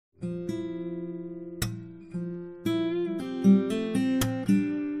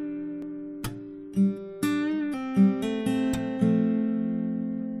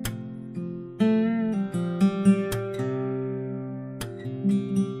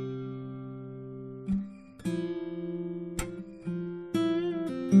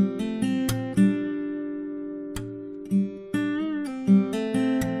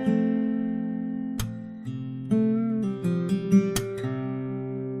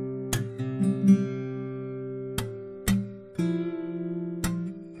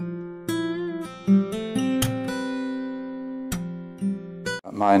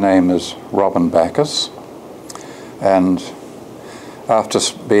My name is Robin Bacchus, and after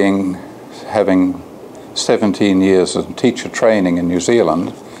having 17 years of teacher training in New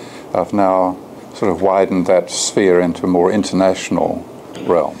Zealand, I've now sort of widened that sphere into a more international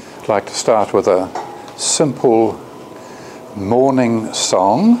realm. I'd like to start with a simple morning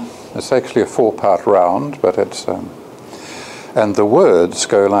song. It's actually a 4-part round, but it's and the words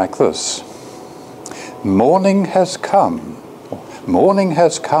go like this. Morning has come. Morning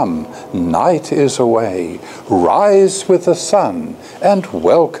has come, night is away. Rise with the sun and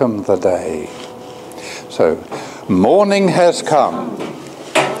welcome the day. So, morning has come.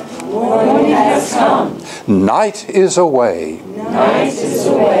 Morning has come. Night is away. Night is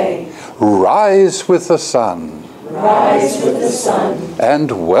away. Rise with the sun. Rise with the sun.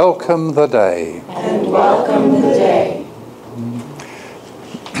 And welcome the day. And welcome the day.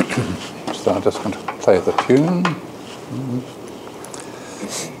 So I'm just going to play the tune.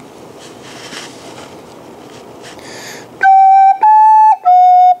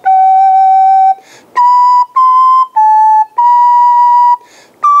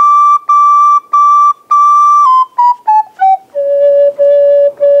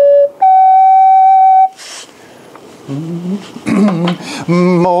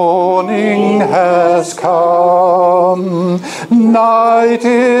 Morning has come, night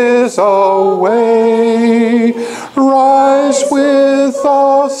is away. Rise with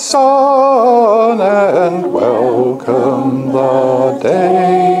the sun and welcome the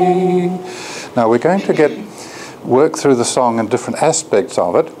day. Now we're going to work through the song and different aspects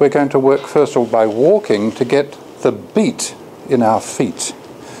of it. We're going to work first of all by walking to get the beat in our feet.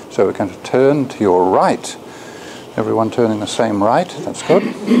 So we're going to turn to your right. Everyone turning the same right, that's good.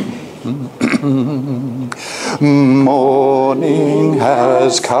 Morning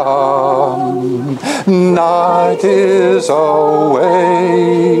has come, night is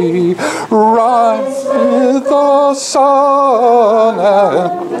away. Rise with the sun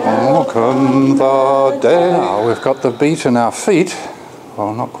and welcome the day. Now we've got the beat in our feet.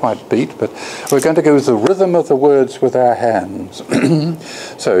 Well, not quite beat, but we're going to go with the rhythm of the words with our hands.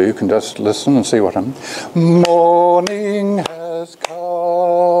 So you can just listen and see what I'm... Morning has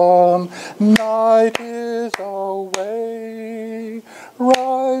come, night is away.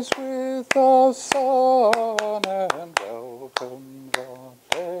 Rise with the sun and welcome the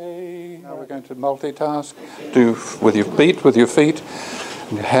day. Now we're going to multitask. Do with your beat, with your feet,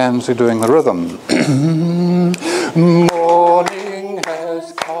 and your hands are doing the rhythm. Morning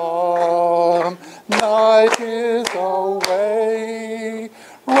has come, night is away.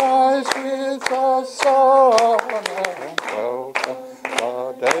 Rise with the sun and welcome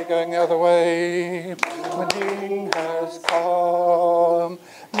the day. Going the other way. Morning has come,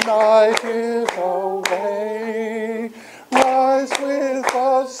 night is away. Rise with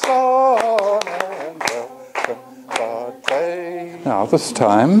the sun and welcome the day. Now this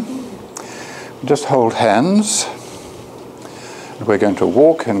time, just hold hands. We're going to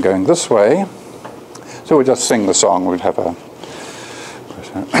walk and going this way. So we'll just sing the song. We'll have a...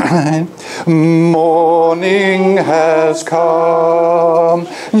 Morning has come,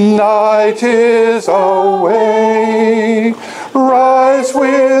 night is away. Rise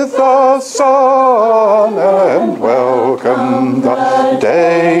with the sun and welcome the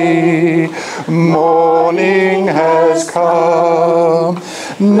day. Morning has come,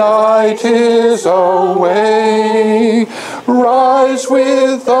 night is away. Rise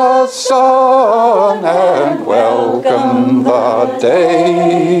with the sun and welcome the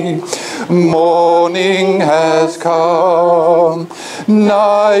day. Morning has come,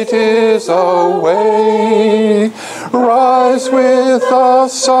 night is away. Rise with the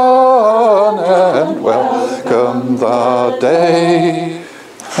sun and welcome the day.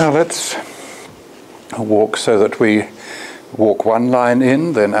 Now let's walk so that we walk one line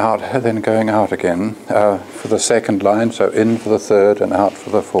in, then out, then going out again for the second line, so in for the third and out for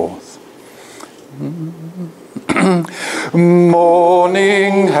the fourth.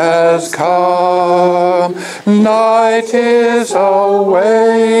 Morning has come, night is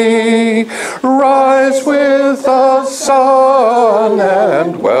away. Rise with the sun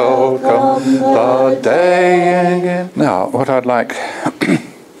and welcome the day again. Now, what I'd like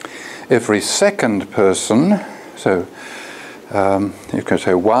every second person, so you can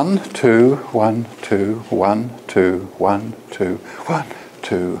say 1, 2, 1, 2, 1, 2, 1, 2, 1,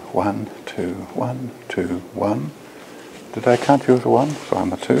 2, 1, 2, 1, 2, 1. Did I count you as a 1? So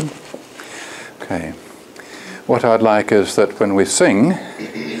I'm a 2. Okay. What I'd like is that when we sing,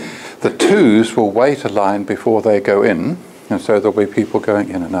 the 2s will wait a line before they go in, and so there'll be people going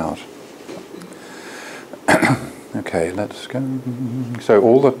in and out. Okay. Okay, let's go. So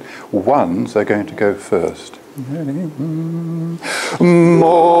all the ones are going to go first.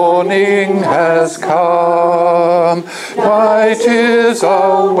 Morning has come, light is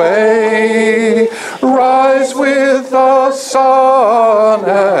our way. Rise with the sun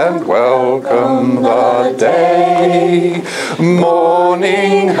and welcome the day.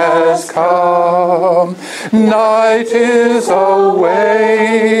 Morning has come, night is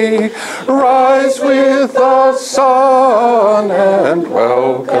away. Rise with the sun and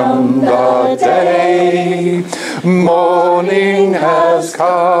welcome the day. Morning has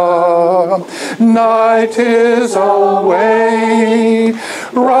come, night is away.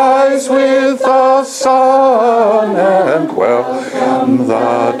 Rise with the sun and welcome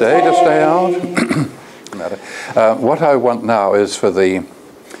the day. To stay out. What I want now is for the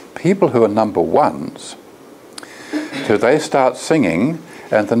people who are number ones, so they start singing,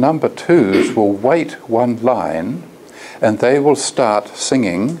 and the number twos will wait one line, and they will start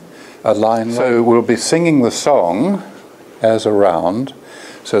singing a line. So we'll be singing the song as a round.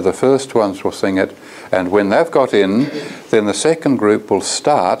 So the first ones will sing it, and when they've got in, then the second group will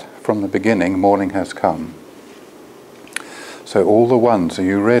start from the beginning, Morning Has Come. So all the ones, are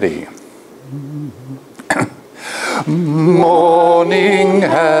you ready? Morning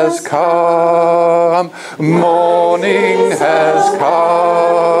has come, morning has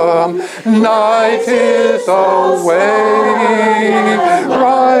come, night is away.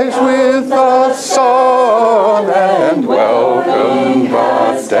 Rise with the sun and welcome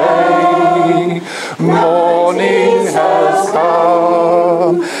the day. Morning has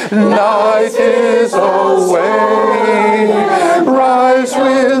come, night is away. Rise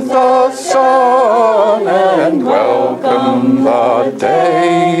with the sun and welcome the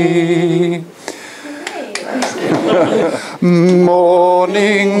day.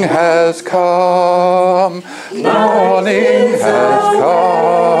 Morning has come, morning has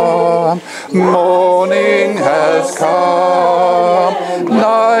come, morning has come,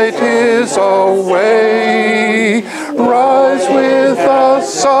 night is away. Rise with the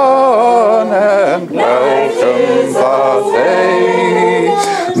sun and welcome the day.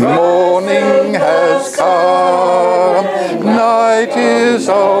 Morning has come, night is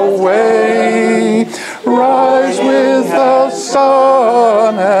away. Rise with the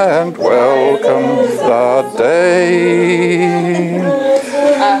sun and welcome the day.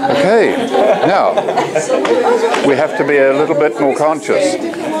 Okay, now we have to be a little bit more conscious.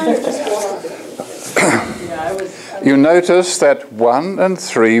 You notice that 1 and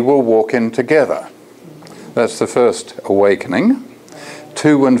 3 will walk in together. That's the first awakening.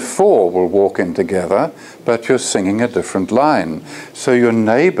 2 and 4 will walk in together, but you're singing a different line. So your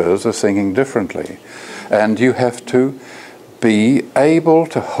neighbors are singing differently. And you have to be able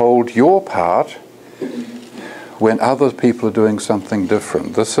to hold your part when other people are doing something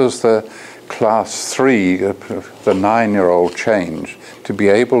different. This is the class 3, the 9-year-old change, to be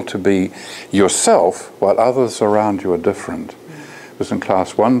able to be yourself while others around you are different. Because in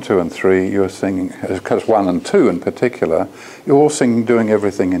class 1, 2 and 3 you're singing, class 1 and 2 in particular, you're all singing, doing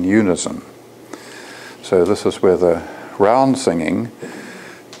everything in unison. So this is where the round singing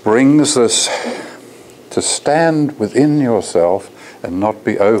brings this to stand within yourself and not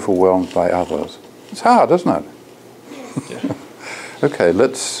be overwhelmed by others. It's hard, isn't it? Yeah. Okay,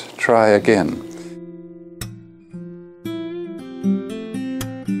 let's try again.